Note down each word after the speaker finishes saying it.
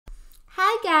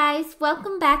guys,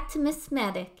 welcome back to Miss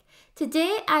Medic.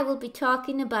 Today I will be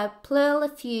talking about pleural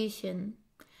effusion.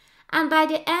 And by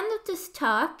the end of this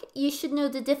talk, you should know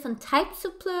the different types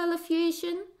of pleural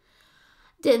effusion,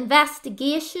 the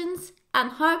investigations,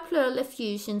 and how pleural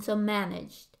effusions are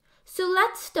managed. So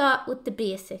let's start with the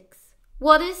basics.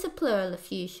 What is a pleural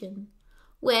effusion?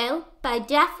 Well, by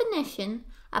definition,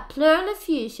 a pleural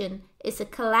effusion is a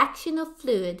collection of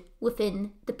fluid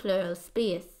within the pleural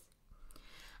space.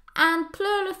 And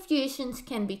pleural effusions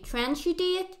can be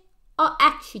transudate or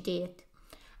exudate.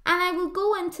 And I will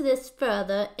go into this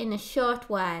further in a short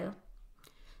while.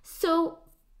 So,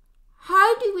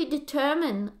 how do we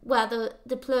determine whether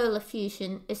the pleural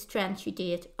effusion is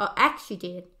transudate or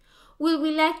exudate? Well,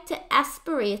 we like to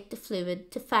aspirate the fluid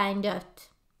to find out.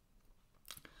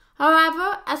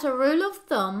 However, as a rule of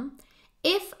thumb,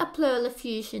 if a pleural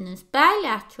effusion is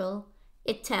bilateral,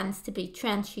 it tends to be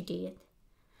transudate.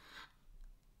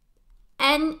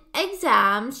 In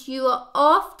exams, you are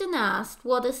often asked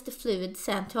what is the fluid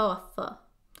sent off for.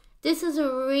 This is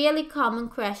a really common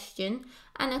question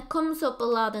and it comes up a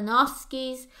lot in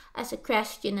OSCEs as a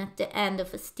question at the end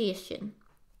of a station.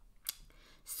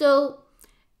 So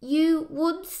you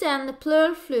would send the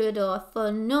pleural fluid off for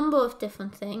a number of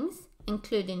different things,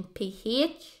 including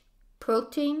pH,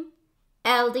 protein,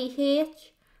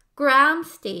 LDH, gram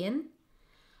stain,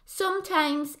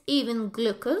 sometimes even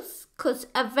glucose, because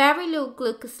a very low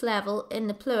glucose level in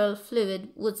the pleural fluid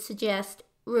would suggest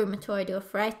rheumatoid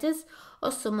arthritis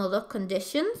or some other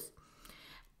conditions.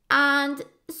 And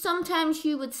sometimes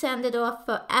you would send it off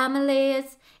for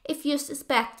amylase if you're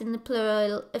suspecting the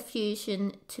pleural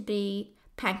effusion to be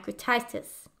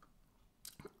pancreatitis.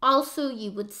 Also,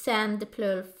 you would send the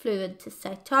pleural fluid to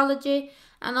cytology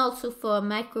and also for a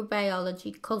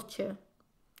microbiology culture.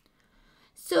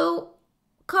 So,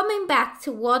 coming back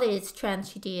to what is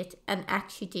transudate and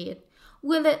exudate,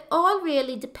 well, it all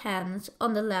really depends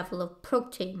on the level of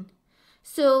protein.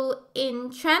 So, in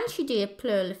transudate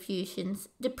pleural effusions,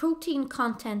 the protein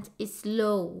content is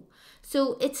low,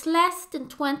 so it's less than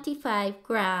 25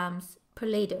 grams per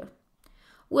litre.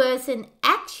 Whereas in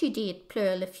exudate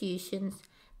pleural effusions,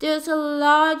 there's a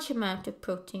large amount of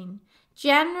protein,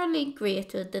 generally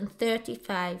greater than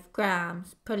 35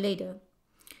 grams per litre.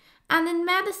 And in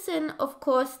medicine, of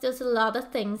course, there's a lot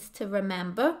of things to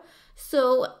remember.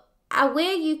 So a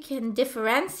way you can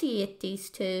differentiate these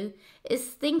two is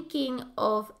thinking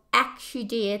of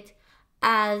exudate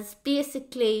as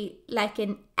basically like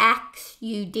an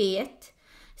exudate.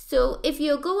 So if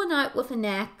you're going out with an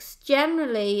X,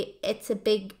 generally it's a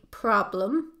big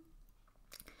problem.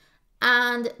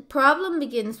 And problem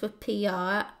begins with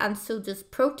PR and so does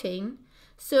protein.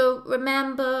 So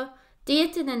remember,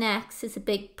 dating an X is a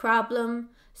big problem.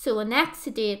 So an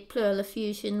exudate pleural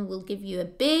effusion will give you a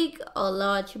big or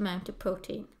large amount of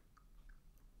protein.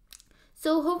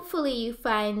 So hopefully you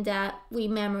find that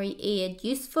memory aid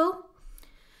useful.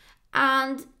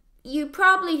 And you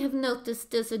probably have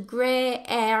noticed there's a grey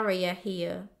area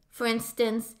here. For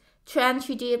instance,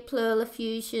 transudate pleural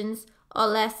effusions are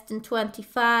less than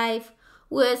 25,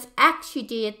 whereas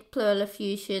exudate pleural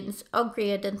effusions are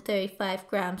greater than 35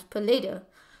 grams per litre.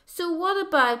 So what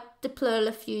about the pleural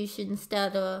effusions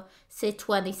that are, say,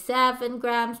 27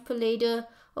 grams per litre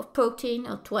of protein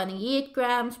or 28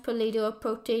 grams per litre of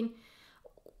protein?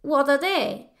 What are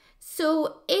they?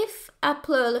 So if a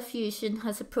pleural effusion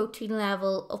has a protein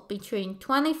level of between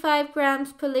 25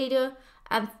 grams per litre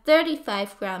and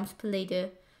 35 grams per litre,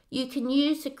 you can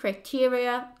use a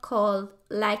criteria called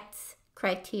Light's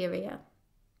criteria.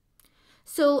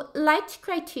 So Light's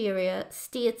criteria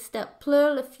states that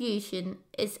pleural effusion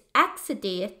is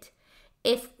exudate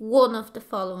if one of the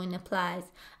following applies.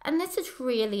 And this is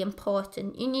really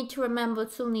important. You need to remember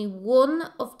it's only one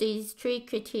of these three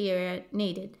criteria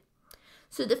needed.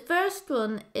 So the first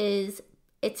one is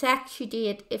it's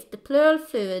exudate if the pleural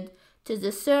fluid to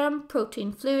the serum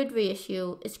protein fluid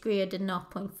ratio is greater than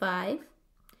 0.5.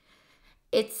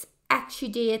 It's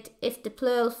exudate if the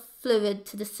pleural fluid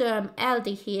to the serum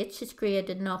LDH is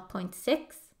greater than 0.6.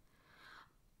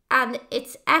 And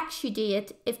it's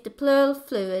exudate if the pleural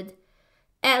fluid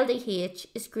LDH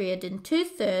is greater than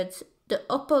 2/3 the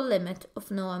upper limit of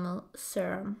normal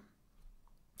serum.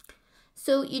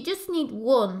 So you just need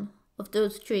one of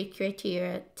those three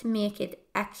criteria to make it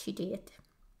exudate.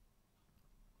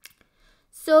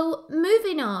 So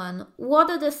moving on, what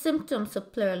are the symptoms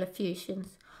of pleural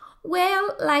effusions?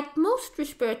 Well, like most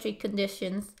respiratory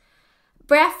conditions,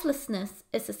 breathlessness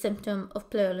is a symptom of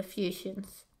pleural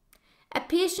effusions. A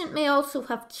patient may also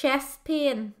have chest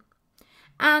pain,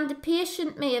 and the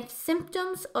patient may have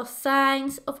symptoms or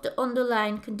signs of the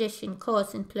underlying condition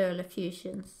causing pleural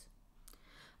effusions.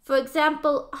 For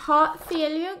example, heart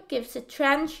failure gives a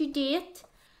transudate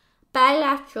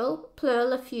bilateral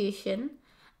pleural effusion,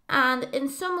 and in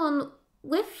someone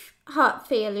with heart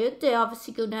failure, they're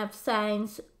obviously going to have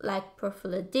signs like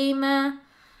peripheral edema,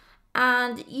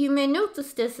 and you may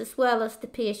notice this as well as the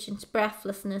patient's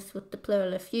breathlessness with the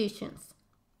pleural effusions.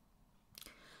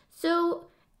 So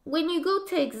when you go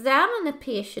to examine a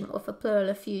patient with a pleural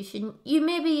effusion, you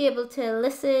may be able to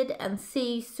elicit and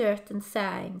see certain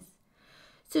signs.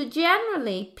 So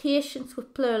generally, patients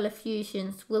with pleural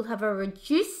effusions will have a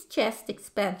reduced chest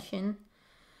expansion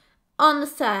on the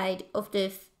side of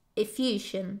the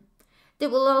effusion. They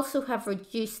will also have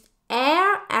reduced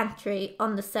air entry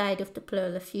on the side of the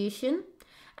pleural effusion.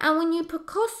 And when you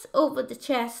percuss over the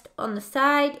chest on the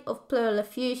side of pleural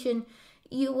effusion,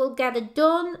 you will get a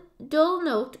dull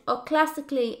note, or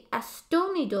classically a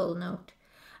stony dull note.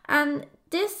 And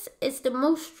this is the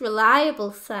most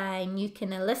reliable sign you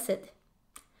can elicit.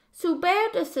 So bear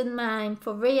this in mind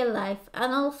for real life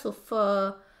and also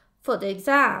for the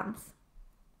exams.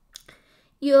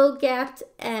 You'll get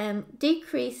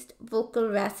decreased vocal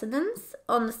resonance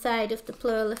on the side of the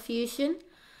pleural effusion,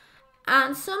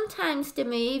 and sometimes there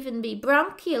may even be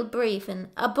bronchial breathing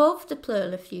above the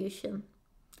pleural effusion.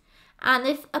 And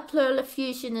if a pleural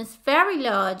effusion is very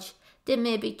large, there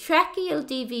may be tracheal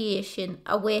deviation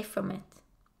away from it.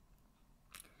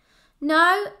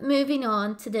 Now moving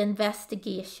on to the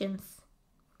investigations.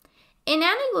 In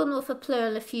anyone with a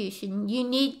pleural effusion, you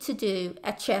need to do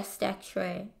a chest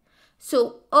x-ray.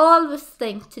 So always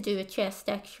think to do a chest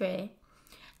x-ray.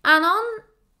 And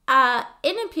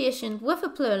in a patient with a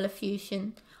pleural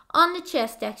effusion, on the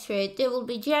chest x-ray, there will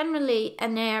be generally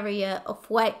an area of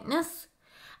whiteness,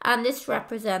 and this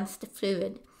represents the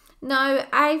fluid. Now,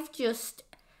 I've just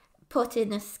put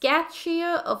in a sketch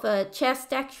here of a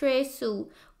chest x-ray, so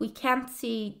we can't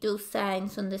see those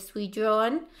signs on this wee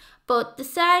drawing, but the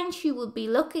signs you would be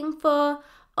looking for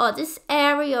are this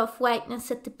area of whiteness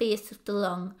at the base of the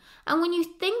lung. And when you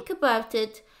think about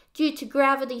it, due to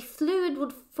gravity, fluid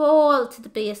would fall to the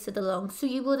base of the lung, so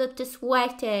you would have this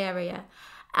white area,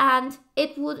 and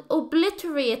it would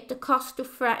obliterate the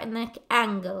costophrenic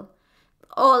angle.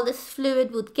 All this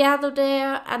fluid would gather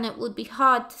there, and it would be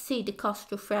hard to see the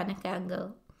costophrenic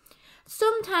angle.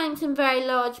 Sometimes in very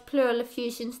large pleural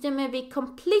effusions, there may be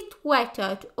complete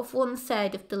whiteout of one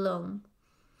side of the lung.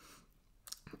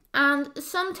 And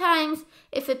sometimes,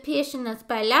 if a patient has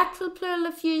bilateral pleural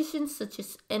effusions, such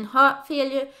as in heart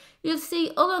failure, you'll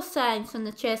see other signs on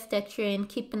the chest x-ray in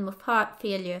keeping with heart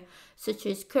failure, such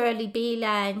as curly B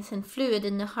lines and fluid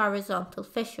in the horizontal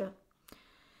fissure.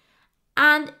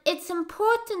 And it's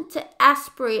important to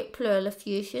aspirate pleural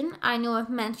effusion. I know I've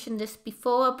mentioned this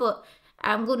before, but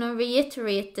I'm going to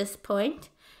reiterate this point,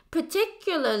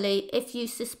 particularly if you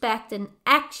suspect an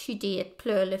exudate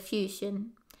pleural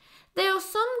effusion. There are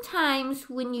some times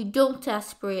when you don't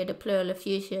aspirate a pleural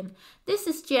effusion. This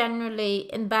is generally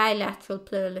in bilateral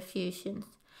pleural effusions.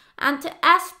 And to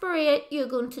aspirate, you're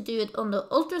going to do it under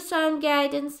ultrasound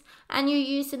guidance, and you're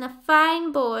using a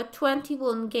fine bore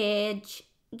 21 gauge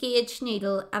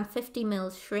needle and 50 ml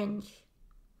syringe.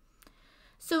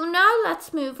 So now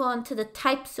let's move on to the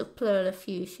types of pleural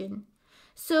effusion.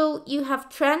 So you have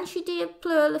transudate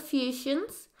pleural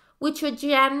effusions, which are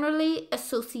generally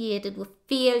associated with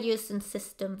failures in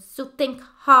systems. So think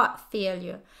heart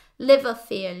failure, liver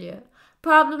failure,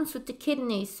 problems with the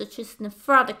kidneys such as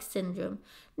nephrotic syndrome.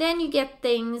 Then you get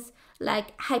things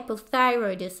like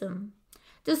hypothyroidism.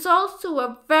 There's also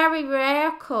a very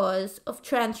rare cause of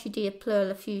transudate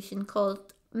pleural effusion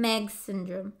called Meigs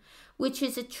syndrome, which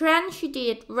is a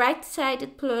transudate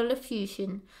right-sided pleural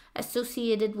effusion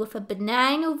associated with a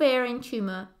benign ovarian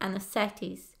tumour and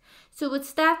ascites. So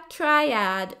it's that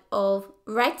triad of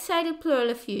right-sided pleural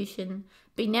effusion,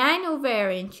 benign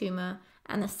ovarian tumour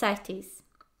and ascites.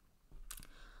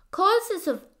 Causes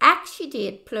of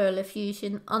exudate pleural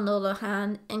effusion, on the other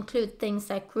hand, include things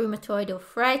like rheumatoid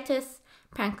arthritis,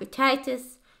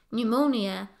 pancreatitis,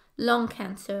 pneumonia, lung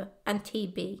cancer and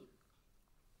TB.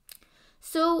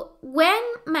 So when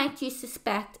might you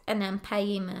suspect an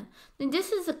empyema? Now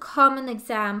this is a common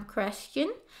exam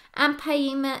question.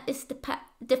 Empyema is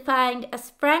defined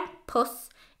as frank pus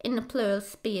in the pleural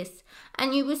space,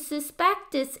 and you would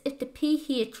suspect this if the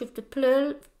pH of the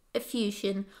pleural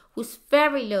effusion was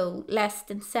very low, less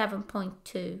than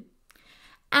 7.2.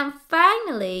 And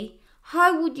finally,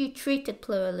 how would you treat a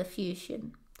pleural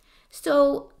effusion?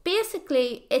 So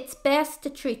basically, it's best to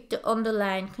treat the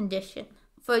underlying condition.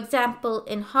 For example,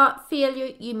 in heart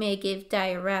failure, you may give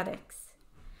diuretics.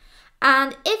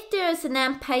 And if there is an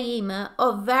empyema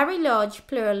or very large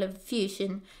pleural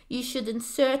effusion, you should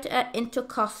insert an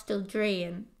intercostal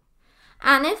drain.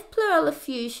 And if pleural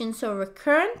effusions are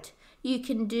recurrent, you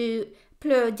can do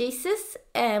pleurodesis,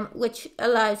 which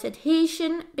allows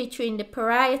adhesion between the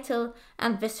parietal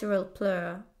and visceral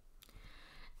pleura.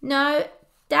 Now,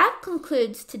 that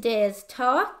concludes today's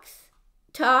talk.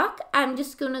 I'm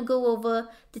just going to go over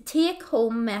the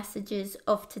take-home messages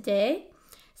of today.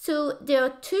 So there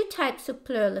are two types of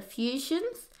pleural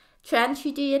effusions,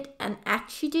 transudate and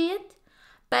exudate.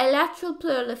 Bilateral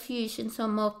pleural effusions are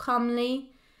more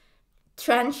commonly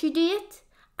transudate,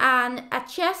 and a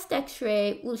chest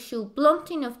x-ray will show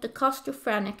blunting of the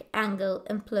costophrenic angle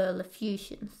in pleural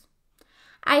effusions.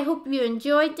 I hope you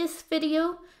enjoyed this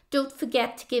video. Don't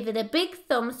forget to give it a big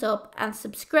thumbs up and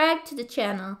subscribe to the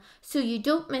channel so you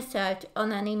don't miss out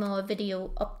on any more video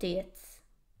updates.